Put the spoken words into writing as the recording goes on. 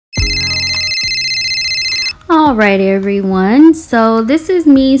All right, everyone. So this is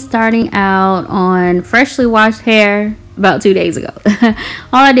me starting out on freshly washed hair about 2 days ago.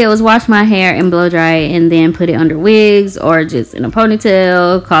 All I did was wash my hair and blow dry it and then put it under wigs or just in a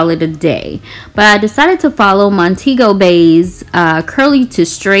ponytail, call it a day. But I decided to follow Montego Bae's curly to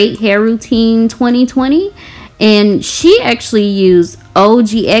straight hair routine 2020. And she actually used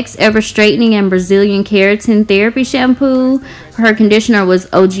OGX Ever Straightening and Brazilian Keratin Therapy shampoo. Her conditioner was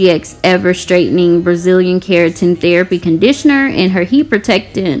OGX Ever Straightening Brazilian Keratin Therapy conditioner, and her heat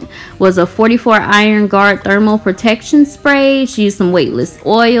protectant was a 44 Iron Guard thermal protection spray. She used some weightless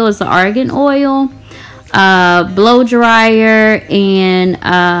oil, it's an argan oil, blow dryer,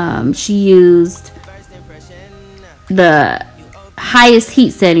 and she used the highest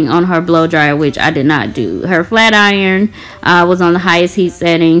heat setting on her blow dryer, which I did not do. Her flat iron was on the highest heat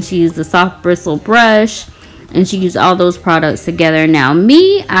setting. She used a soft bristle brush, and she used all those products together. Now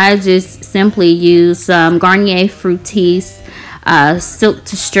me, I just simply use some Garnier Fructis Silk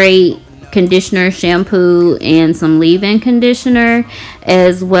to Straight conditioner, shampoo, and some leave-in conditioner,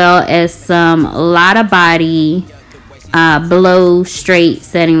 as well as some Lotta Body blow straight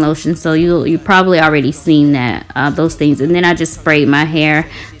setting lotion. So you probably already seen that, those things. And then I just sprayed my hair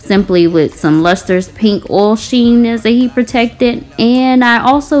simply with some Luster's Pink Oil Sheen as a heat protectant, and I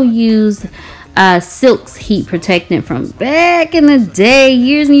also used Silk's heat protectant from back in the day,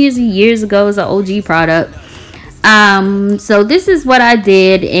 years and years and years ago. It's an OG product. So this is what I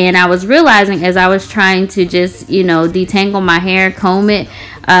did, and I was realizing as I was trying to just, detangle my hair, comb it,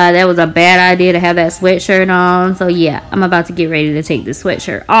 that was a bad idea to have that sweatshirt on. So yeah, I'm about to get ready to take the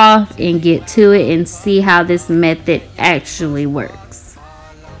sweatshirt off and get to it and see how this method actually works.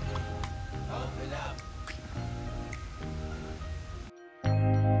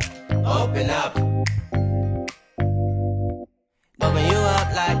 Open up. Open you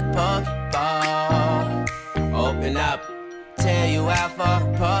up like a Pokeball. Open up. Tear you out for a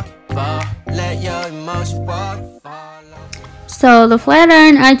Pokeball. Let your emotions waterfall. So the flat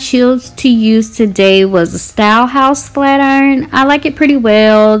iron I chose to use today was a Style House flat iron. I like it pretty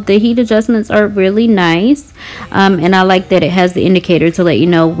well. The heat adjustments are really nice, and I like that it has the indicator to let you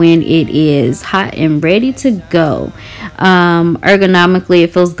know when it is hot and ready to go. Ergonomically,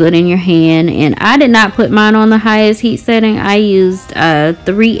 it feels good in your hand, and I did not put mine on the highest heat setting. I used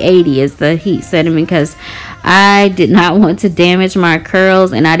 380 as the heat setting because I did not want to damage my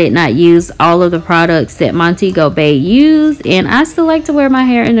curls, and I did not use all of the products that Montego Bae used, and I still like to wear my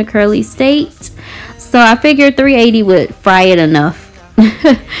hair in a curly state, so I figured 380 would fry it enough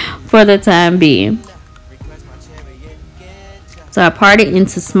for the time being. So I parted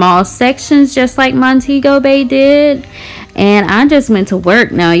into small sections just like Montego Bae did, and I just went to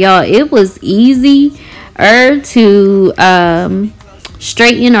work. Now y'all, it was easier to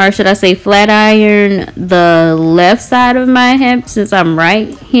straighten, or should I say flat iron, the left side of my head since I'm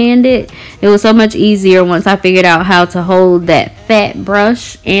right-handed. It was so much easier once I figured out how to hold that fat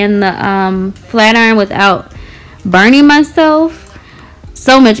brush and the flat iron without burning myself.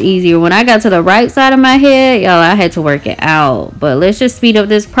 So much easier. When I got to the right side of my head, y'all, I had to work it out. But let's just speed up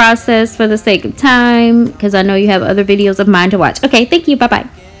this process for the sake of time, because I know you have other videos of mine to watch. Okay, thank you. Bye-bye.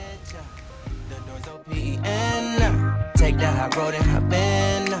 Take the high road and hop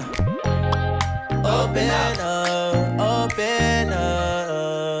in. Open up, open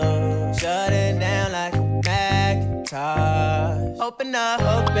up. Shut it down like a Macintosh. Open up,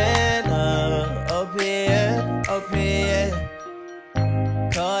 open, open.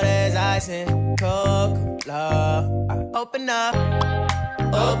 Cold as ice and Coca-Cola. Open up,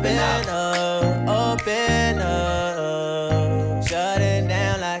 open up. Shut it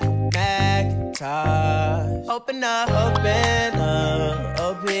down like a Macintosh. Open up, open.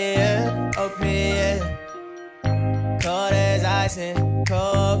 Cold as ice and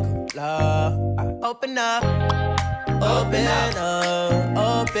Coca-Cola. Open up, open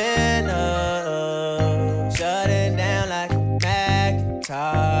up. Shut it down like a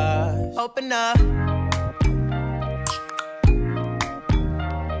Macintosh. Open up.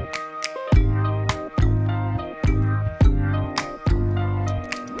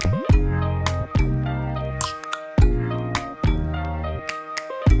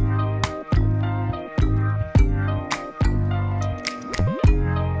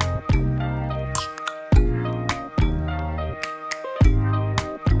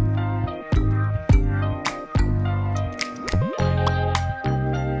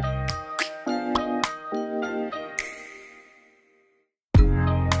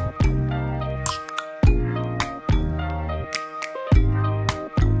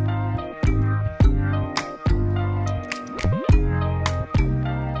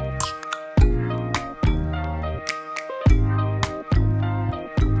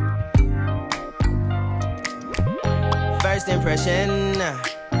 First impression,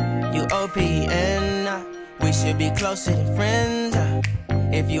 you OPN. We should be closer than friends.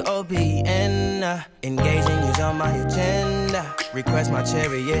 If you OPN, engaging you's on my agenda. Request my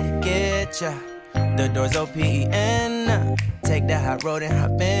chariot to get ya. The door's OPN. Take that hot road and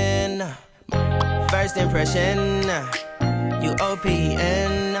hop in. First impression, you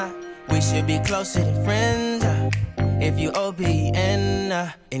OPN. We should be closer than friends. If you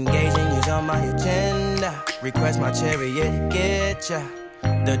OPN, engaging you's on my agenda. Request my chariot to get ya.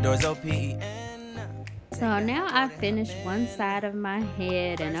 The door's OPN. So now I finished one side of my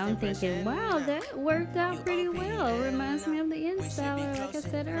head and I'm thinking, wow, that worked out pretty well. Reminds me of the installer, like I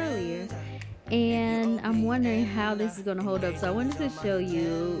said earlier. And I'm wondering how this is going to hold up. So I wanted to show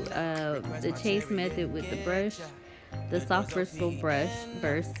you the chase method with the brush, the soft bristle brush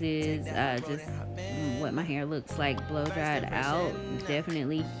versus just what my hair looks like blow dried out.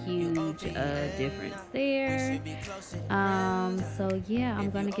 Definitely huge difference there. So yeah,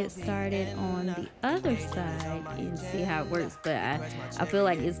 I'm gonna get started on the other side and see how it works, but I feel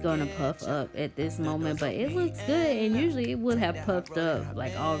like it's gonna puff up at this moment, but it looks good. And usually it would have puffed up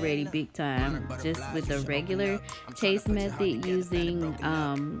like already big time just with the regular chase method using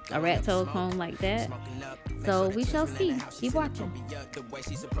a rat tail comb like that. So we shall see. Keep watching.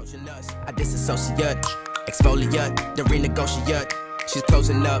 I disassociate, exfoliate, the renegotiate. She's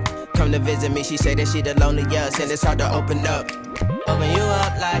closing up. Come to visit me, she say that she the loneliest, and it's hard to open up. Open you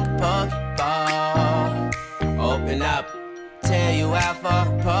up like a Pokeball. Open up, tear you out for a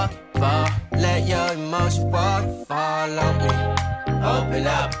Pokeball. Let your emotions waterfall on me. Open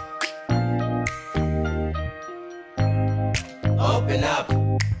up. Open up.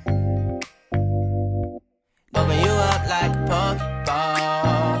 Open you up like a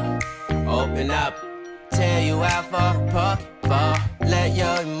Pokeball. Open up, tear you out for a Pokeball. Let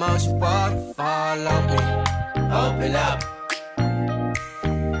your emotions waterfall on me. Open up.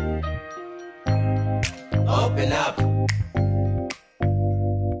 Open up.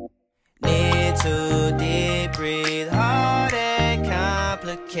 Need to deep breathe, heartache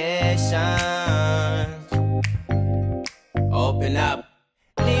complications. Open up.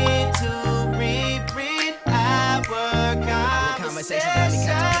 Need to reread our conversation. Got me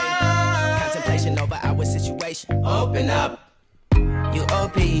contemplation over our situation. Open up. You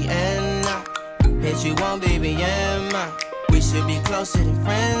OPN. Bitch, you won't BBM. We should be closer than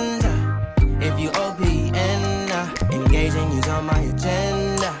friends. If you OPN, engaging you's on my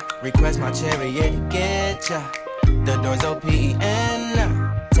agenda. Request my chariot to get ya. The door's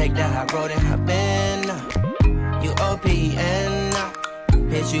OPN. Take that hot road and hop in. You OPN.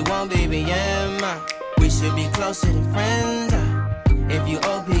 Bitch, you won't BBM. We should be closer than friends. If you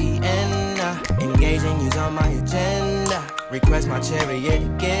OPN, engaging you's on my agenda. Request my chariot to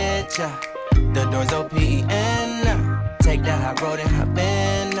get ya. The door's OPN. Take that hot road and hop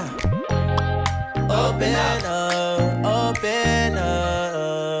in. Open up, open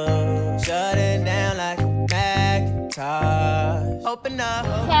up. Shut it down like a Macintosh. Open up.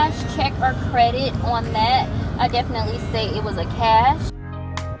 Cash, check, or credit on that. I definitely say it was a cash.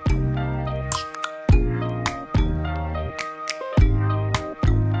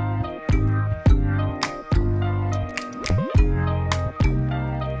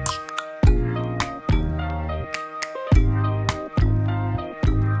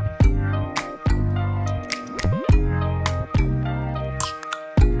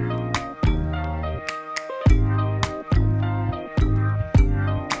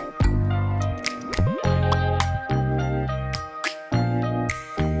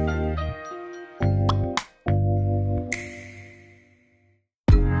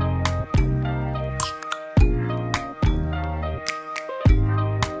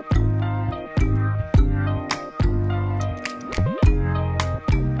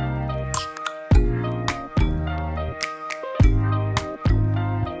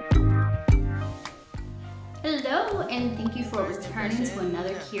 And thank you for returning to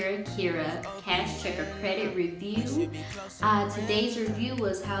another Kira Cash Check or Credit review. Today's review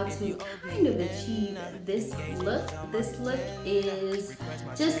was how to kind of achieve this look. This look is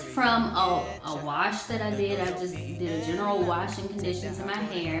just from a wash that I did. I just did a general wash and condition to my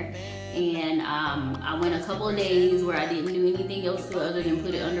hair, and I went a couple of days where I didn't do anything else to it other than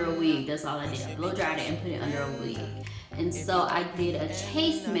put it under a wig. That's all I did. I blow dried it and put it under a wig. And so I did a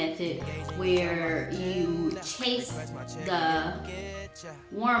chase method where you chase the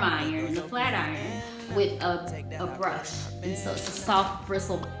warm iron, the flat iron, with a brush. And so it's a soft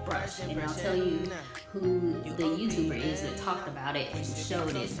bristle brush. And I'll tell you who the YouTuber is that talked about it and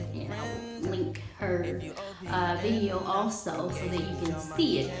showed it. And I'll link her video also so that you can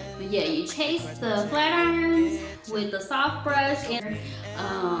see it. But yeah, you chase the flat irons with the soft brush. And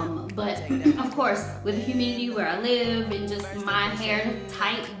but of course, with the humidity where I live and just my hair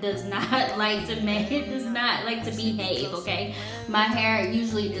type does not like to behave, okay? My hair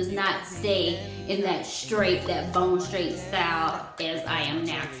usually does not stay in that straight, that bone straight style as I am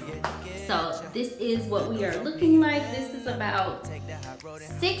natural. So this is what we are looking like. This is about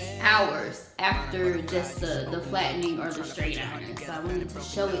 6 hours after just the flattening or the straight iron. So I wanted to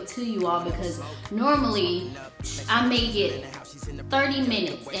show it to you all because normally I make it 30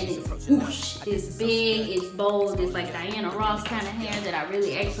 minutes and it's whoosh, it's big, it's bold, it's like Diana Ross kind of hair that I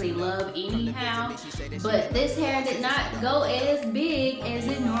really actually love anyhow. But this hair did not go as big as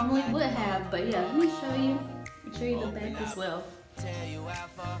it normally would have. But yeah, let me show you the back as well. There we go.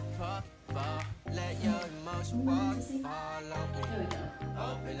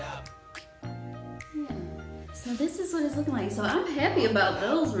 Yeah. So this is what it's looking like. So I'm happy about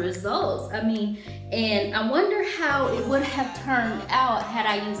those results. I mean, and I wonder how it would have turned out had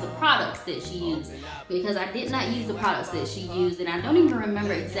I used the products that she used, because I did not use the products that she used, and I don't even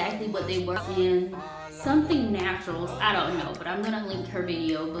remember exactly what they were in. Something Naturals, I don't know, but I'm gonna link her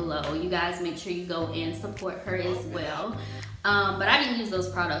video below. You guys make sure you go and support her as well. But I didn't use those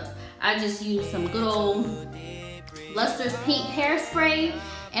products. I just used some good old Luster's Pink Hairspray,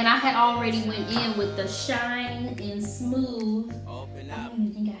 and I had already went in with the Shine and Smooth. I don't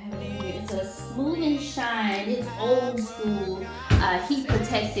even think I have it in here. It's a Smooth and Shine. It's old school heat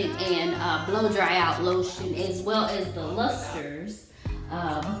protected and blow dry out lotion, as well as the Luster's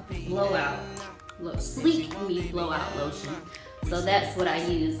Sleek Me blowout lotion. So that's what I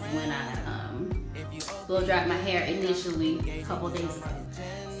used when I blow dried my hair initially a couple days ago.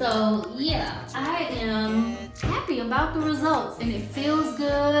 So yeah, I am happy about the results and it feels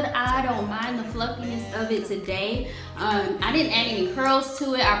good. I don't mind the fluffiness of it today. I didn't add any curls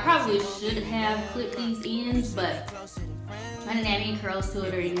to it. I probably should have clipped these ends, but I didn't add any curls to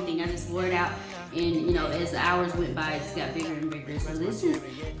it or anything. I just wore it out, and you know, as the hours went by, it just got bigger and bigger. So this is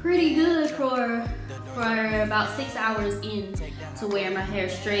pretty good for about 6 hours in to wear my hair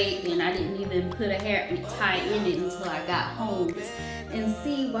straight, and I didn't even put a hair tie in it until I got home. And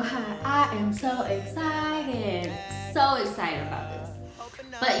see why I am so excited about this.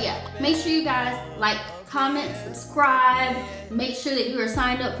 But yeah, make sure you guys like, comment, subscribe. Make sure that you are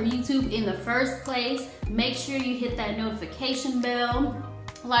signed up for YouTube in the first place. Make sure you hit that notification bell.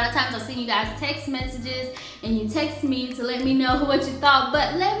 A lot of times I'll send you guys text messages and you text me to let me know what you thought,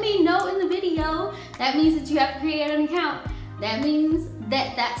 but let me know in the video. That means that you have to create an account. That means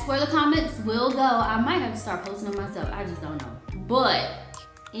that that's where the comments will go. I might have to start posting them myself, I just don't know. But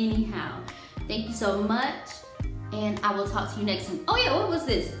anyhow, thank you so much, and I will talk to you next time. Oh yeah, what was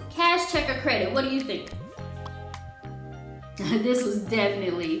this? Cash, check, or credit? What do you think? This was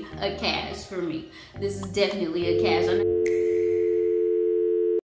definitely a cash for me. This is definitely a cash.